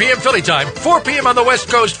 7 p.m. Philly time, 4 p.m. on the West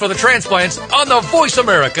Coast for the transplants on the Voice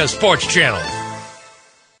America Sports Channel.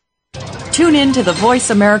 Tune in to the Voice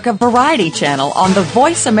America Variety channel on the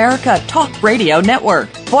Voice America Talk Radio Network.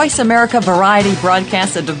 Voice America Variety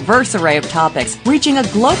broadcasts a diverse array of topics, reaching a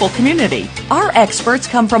global community. Our experts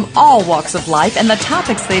come from all walks of life, and the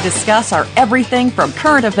topics they discuss are everything from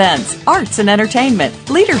current events, arts and entertainment,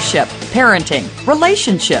 leadership, parenting,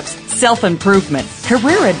 relationships, self-improvement,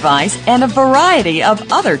 career advice, and a variety of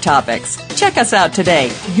other topics. Check us out today.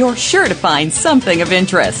 You're sure to find something of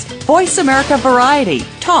interest. Voice America Variety.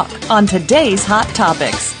 Talk on today's hot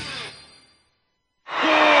topics.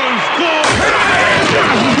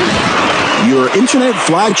 Your internet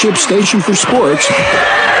flagship station for sports.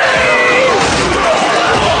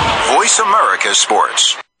 Voice America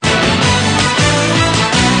Sports.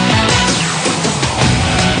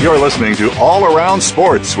 You're listening to All Around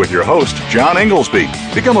Sports with your host, John Inglesby.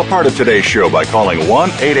 Become a part of today's show by calling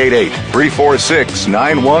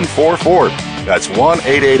 1-888-346-9144. That's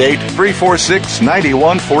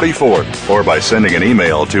 1-888-346-9144. Or by sending an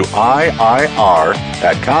email to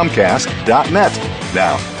iir@comcast.net.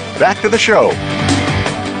 Now, back to the show.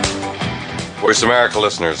 Voice America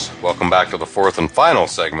listeners, welcome back to the fourth and final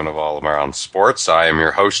segment of All Around Sports. I am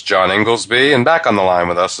your host, John Inglesby, and back on the line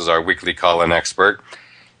with us is our weekly call-in expert,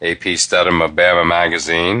 AP Stedham of Bama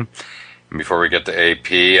Magazine. And before we get to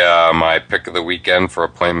AP, my pick of the weekend for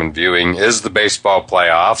appointment viewing is the baseball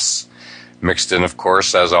playoffs, mixed in, of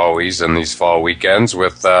course, as always, in these fall weekends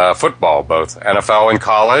with football, both NFL and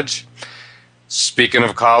college. Speaking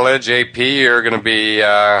of college, AP, you're going to be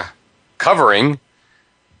covering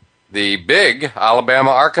the big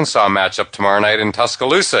Alabama-Arkansas matchup tomorrow night in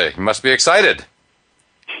Tuscaloosa. You must be excited.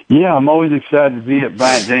 Yeah, I'm always excited to be at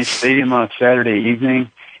Bryant-Denny Stadium on a Saturday evening,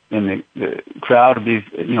 and the crowd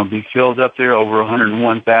will be filled up there, over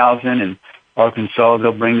 101,000. And Arkansas,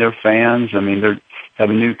 they'll bring their fans. I mean, they have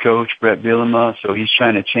a new coach, Brett Bielema, so he's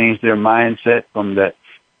trying to change their mindset from that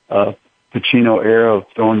Pacino era of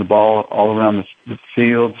throwing the ball all around the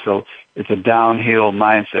field. So it's a downhill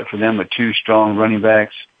mindset for them with two strong running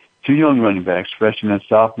backs, two young running backs, freshman and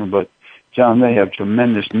sophomore. But, John, they have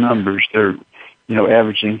tremendous numbers. They're,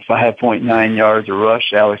 averaging 5.9 yards a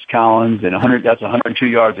rush, Alex Collins, and that's 102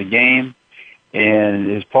 yards a game. And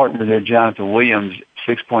his partner there, Jonathan Williams,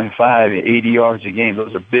 6.5, 80 yards a game.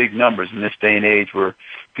 Those are big numbers in this day and age where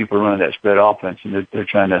people are running that spread offense, and they're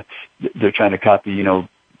trying to copy,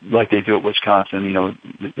 like they do at Wisconsin.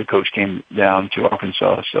 The coach came down to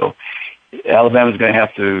Arkansas. So Alabama's going to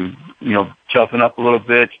have to, toughen up a little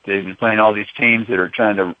bit. They've been playing all these teams that are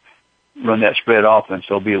trying to run that spread offense.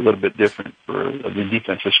 So it'll be a little bit different for the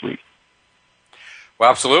defense this week. Well,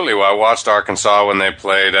 absolutely. Well, I watched Arkansas when they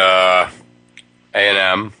played A&M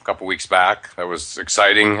a couple weeks back. That was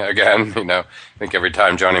exciting again. I think every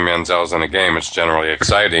time Johnny Manziel's in a game, it's generally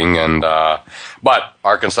exciting. And but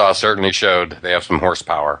Arkansas certainly showed they have some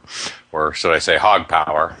horsepower, or should I say hog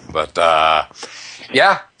power. But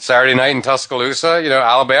yeah, Saturday night in Tuscaloosa,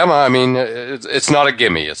 Alabama, I mean, it's not a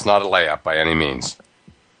gimme. It's not a layup by any means.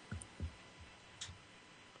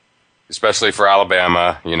 Especially for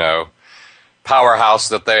Alabama, powerhouse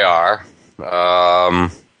that they are.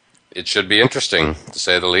 It should be interesting, to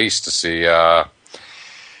say the least, to see, to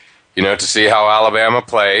see how Alabama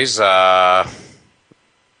plays. And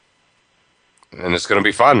it's going to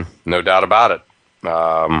be fun, no doubt about it.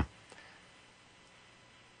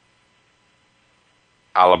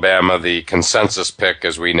 Alabama, the consensus pick,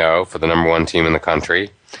 as we know, for the number one team in the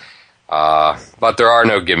country. But there are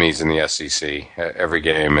no gimmies in the SEC. Every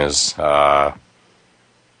game is has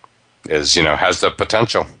the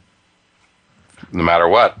potential, no matter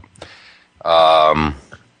what.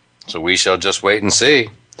 So we shall just wait and see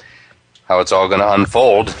how it's all going to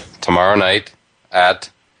unfold tomorrow night at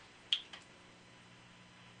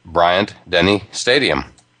Bryant-Denny Stadium.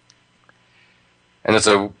 And it's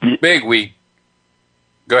a big week.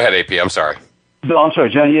 Go ahead, AP. I'm sorry. No, I'm sorry,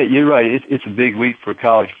 John. Yeah, you're right. It's a big week for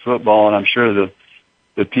college football, and I'm sure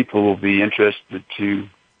the people will be interested to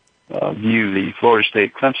view the Florida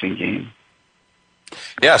State-Clemson game.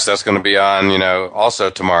 Yes, that's going to be on, also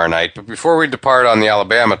tomorrow night. But before we depart on the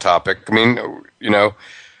Alabama topic, I mean,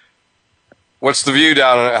 what's the view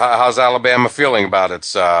down? How's Alabama feeling about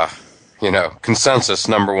its, consensus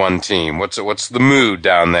number one team? What's the mood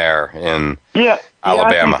down there in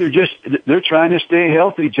Alabama? I think they're trying to stay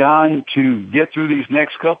healthy, John, to get through these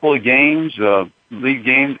next couple of games. League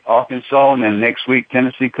game, Arkansas, and then next week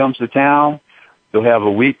Tennessee comes to town. They'll have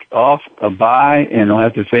a week off, a bye, and they'll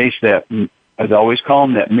have to face that, as I always call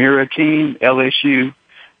them, that mirror team, LSU.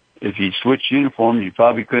 If you switch uniforms, you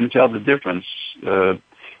probably couldn't tell the difference. And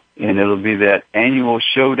it'll be that annual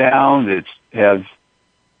showdown that has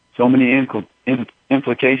so many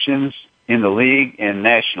implications in the league and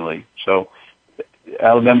nationally. So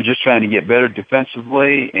Alabama just trying to get better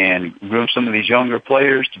defensively and groom some of these younger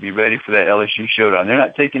players to be ready for that LSU showdown. They're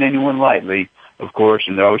not taking anyone lightly, of course,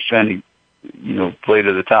 and they're always trying to, play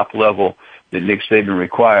to the top level that Nick Saban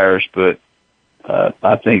requires. But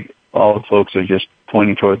I think all the folks are just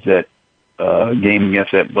pointing towards that game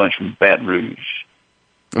against that bunch from Baton Rouge.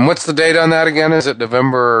 And what's the date on that again? Is it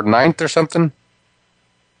November 9th or something?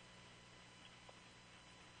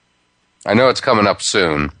 I know it's coming up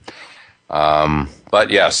soon. But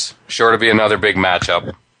yes, sure to be another big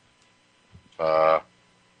matchup,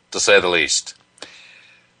 to say the least.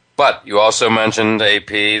 But you also mentioned, AP,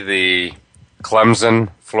 the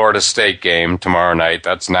Clemson-Florida State game tomorrow night.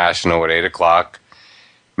 That's national at 8 o'clock.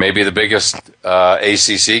 Maybe the biggest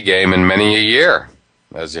ACC game in many a year,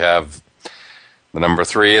 as you have the number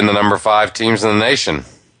 3 and the number 5 teams in the nation,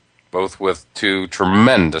 both with two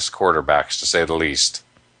tremendous quarterbacks, to say the least.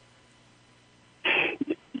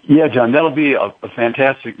 Yeah, John, that'll be a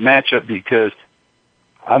fantastic matchup because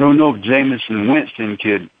I don't know if Jameson Winston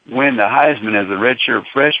could win the Heisman as a redshirt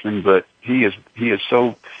freshman, but he is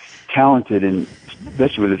so talented, and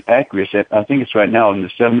especially with his accuracy. I think it's right now in the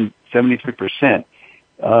 73%.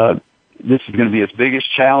 This is going to be his biggest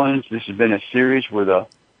challenge. This has been a series where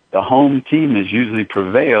the home team has usually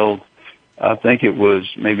prevailed. I think it was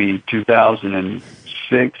maybe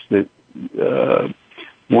 2006 that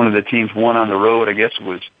one of the teams won on the road. I guess it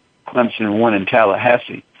was Clemson won in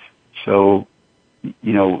Tallahassee. So,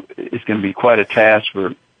 it's going to be quite a task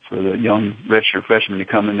for the young redshirt freshman to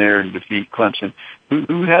come in there and defeat Clemson,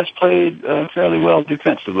 who has played fairly well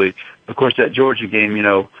defensively. Of course, that Georgia game,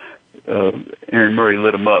 Aaron Murray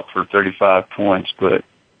lit him up for 35 points, but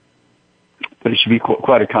it should be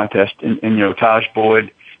quite a contest. And Taj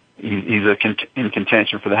Boyd, he's in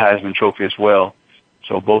contention for the Heisman Trophy as well.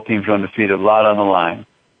 So both teams are undefeated, a lot on the line.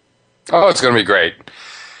 Oh, it's going to be great.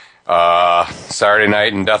 Saturday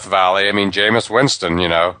night in Death Valley. I mean, Jameis Winston,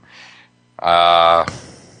 I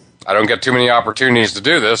don't get too many opportunities to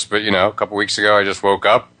do this, but, a couple weeks ago I just woke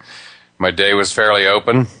up. My day was fairly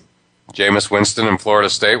open. Jameis Winston and Florida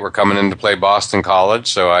State were coming in to play Boston College,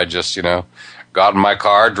 so I just, got in my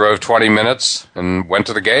car, drove 20 minutes, and went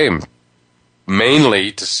to the game,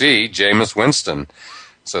 mainly to see Jameis Winston.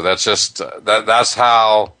 So that's just that's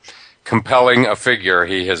how compelling a figure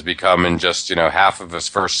he has become in just half of his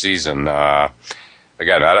first season.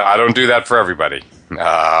 Again, I don't do that for everybody,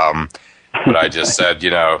 but I just said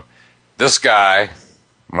this guy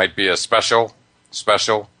might be a special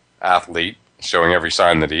athlete, showing every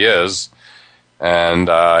sign that he is, and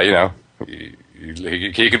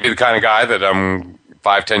he could be the kind of guy that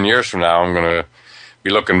 5-10 years from now I'm going to be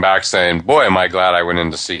looking back saying, boy, am I glad I went in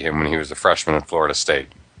to see him when he was a freshman at Florida State.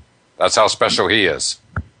 That's how special he is.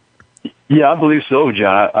 Yeah, I believe so,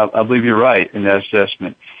 John. I believe you're right in that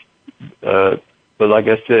assessment. But like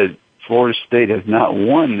I said, Florida State has not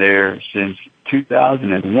won there since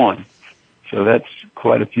 2001. So that's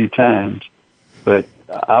quite a few times. But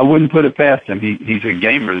I wouldn't put it past him. He's a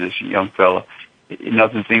gamer, this young fella.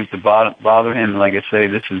 Nothing seems to bother him. Like I say,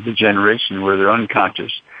 this is the generation where they're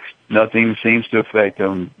unconscious. Nothing seems to affect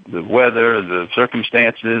them. The weather, the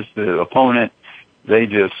circumstances, the opponent, they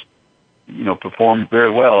just, perform very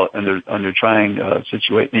well under trying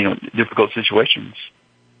difficult situations.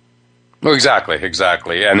 Well, exactly.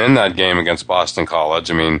 And in that game against Boston College,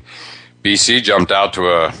 I mean, BC jumped out to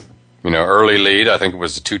a, early lead. I think it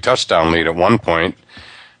was a 2-touchdown lead at one point.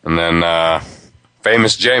 And then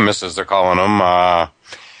famous Jameis, as they're calling him,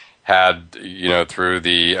 had, through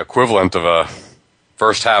the equivalent of a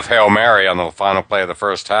first half Hail Mary on the final play of the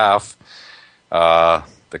first half, that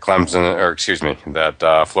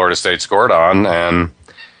Florida State scored on, and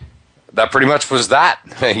that pretty much was that,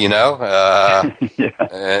 and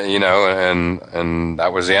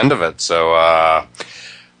that was the end of it. So,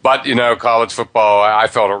 but college football, I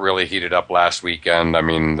felt it really heated up last weekend. I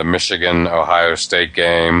mean, the Michigan-Ohio State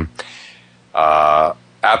game,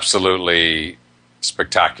 absolutely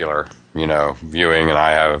spectacular. Viewing, and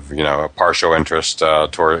I have, a partial interest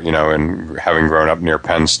toward, in having grown up near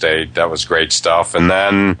Penn State. That was great stuff. And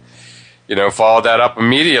then, followed that up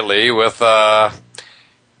immediately with,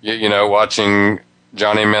 watching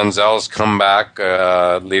Johnny Manziel's comeback,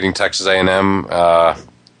 leading Texas A&M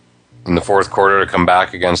in the fourth quarter to come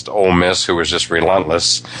back against Ole Miss, who was just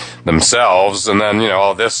relentless themselves. And then,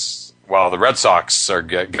 all this while the Red Sox are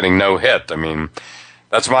getting no hit. I mean,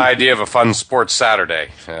 that's my idea of a fun sports Saturday,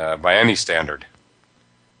 by any standard.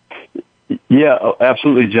 Yeah,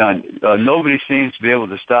 absolutely, John. Nobody seems to be able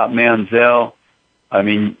to stop Manziel. I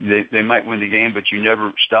mean, they might win the game, but you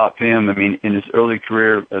never stop him. I mean, in his early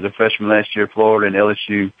career as a freshman last year, Florida and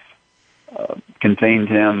LSU contained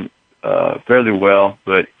him fairly well.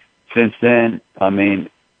 But since then, I mean,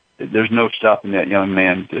 there's no stopping that young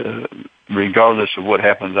man, regardless of what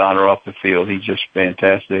happens on or off the field. He's just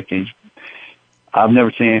fantastic. I've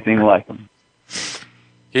never seen anything like him.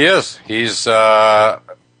 He is. He's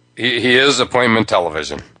he is appointment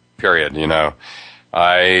television. Period.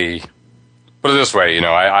 I put it this way.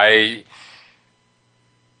 I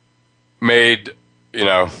made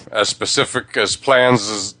as specific as plans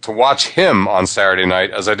as to watch him on Saturday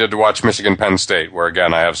night as I did to watch Michigan Penn State, where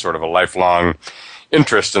again I have sort of a lifelong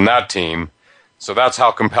interest in that team. So that's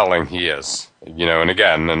how compelling he is.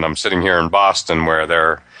 And I'm sitting here in Boston where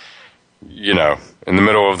they're in the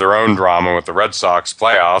middle of their own drama with the Red Sox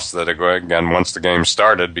playoffs that, again, once the game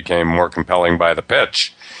started, became more compelling by the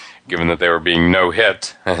pitch, given that they were being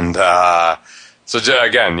no-hit. And so,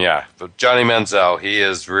 again, but Johnny Manziel, he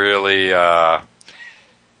is really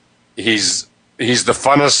he's the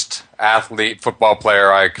funnest athlete, football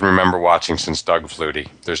player I can remember watching since Doug Flutie.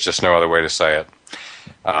 There's just no other way to say it.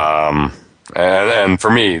 And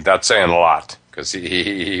for me, that's saying a lot, because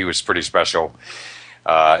he was pretty special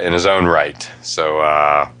in his own right.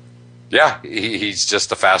 So, he's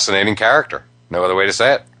just a fascinating character. No other way to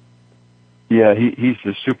say it. Yeah, he's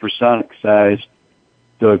the supersonic-sized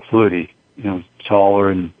Doug Flutie. Taller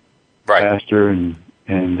and faster, and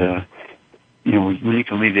when you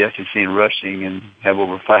can lead the SEC in rushing and have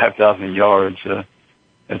over 5,000 yards,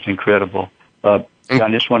 that's incredible. I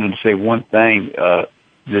just wanted to say one thing.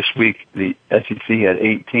 This week, the SEC had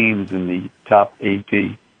 8 teams in the top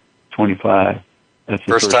AP 25. That's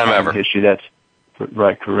the first time ever in history. That's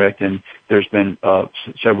right, correct. And there's been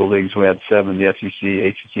several leagues who had 7, the SEC,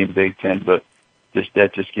 ACC, and Big Ten. But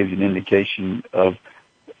that just gives you an indication of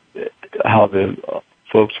how the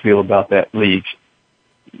folks feel about that league.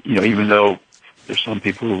 Even though there's some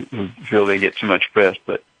people who feel they get too much press,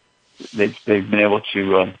 but they've been able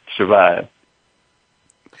to survive.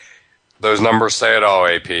 Those numbers say it all,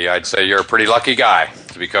 AP. I'd say you're a pretty lucky guy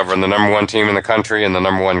to be covering the number one team in the country and the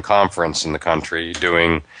number one conference in the country,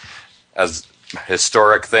 doing as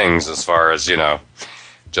historic things as far as,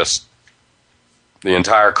 just the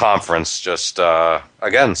entire conference, just,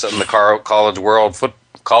 again, setting the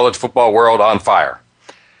college football world on fire.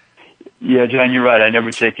 Yeah, John, you're right. I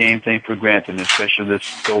never take anything for granted, especially this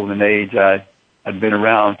golden age. I've been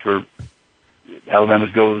around for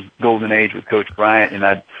Alabama's golden age with Coach Bryant, and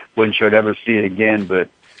I wasn't sure I'd ever see it again, but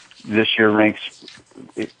this year ranks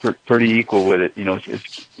pretty equal with it.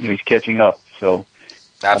 He's catching up. So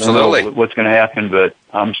absolutely, I don't know what's going to happen, but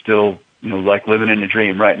I'm still, like living in a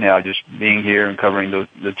dream right now, just being here and covering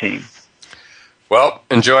the team. Well,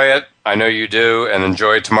 enjoy it. I know you do, and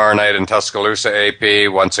enjoy tomorrow night in Tuscaloosa,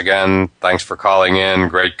 AP. Once again, thanks for calling in.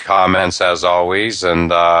 Great comments as always, and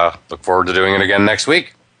look forward to doing it again next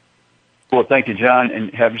week. Well, thank you, John,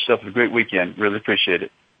 and have yourself a great weekend. Really appreciate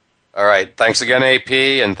it. All right. Thanks again, AP,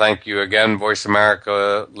 and thank you again, Voice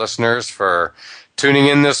America listeners, for tuning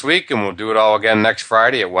in this week, and we'll do it all again next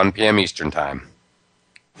Friday at 1 p.m. Eastern Time.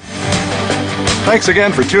 Thanks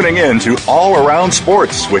again for tuning in to All Around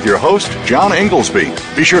Sports with your host, John Inglesby.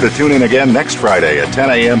 Be sure to tune in again next Friday at 10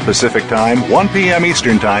 a.m. Pacific Time, 1 p.m.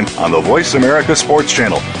 Eastern Time on the Voice America Sports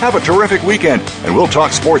Channel. Have a terrific weekend, and we'll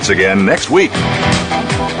talk sports again next week.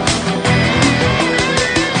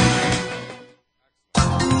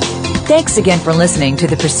 Thanks again for listening to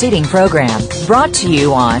the preceding program, brought to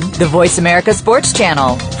you on the Voice America Sports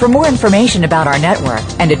Channel. For more information about our network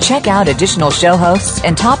and to check out additional show hosts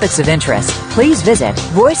and topics of interest, please visit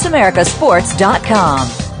voiceamericasports.com.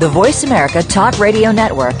 The Voice America Talk Radio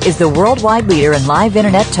Network is the worldwide leader in live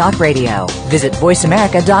Internet talk radio. Visit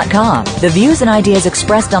voiceamerica.com. The views and ideas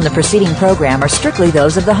expressed on the preceding program are strictly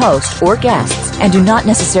those of the host or guests and do not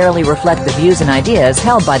necessarily reflect the views and ideas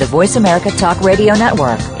held by the Voice America Talk Radio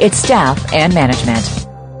Network, its staff, and management.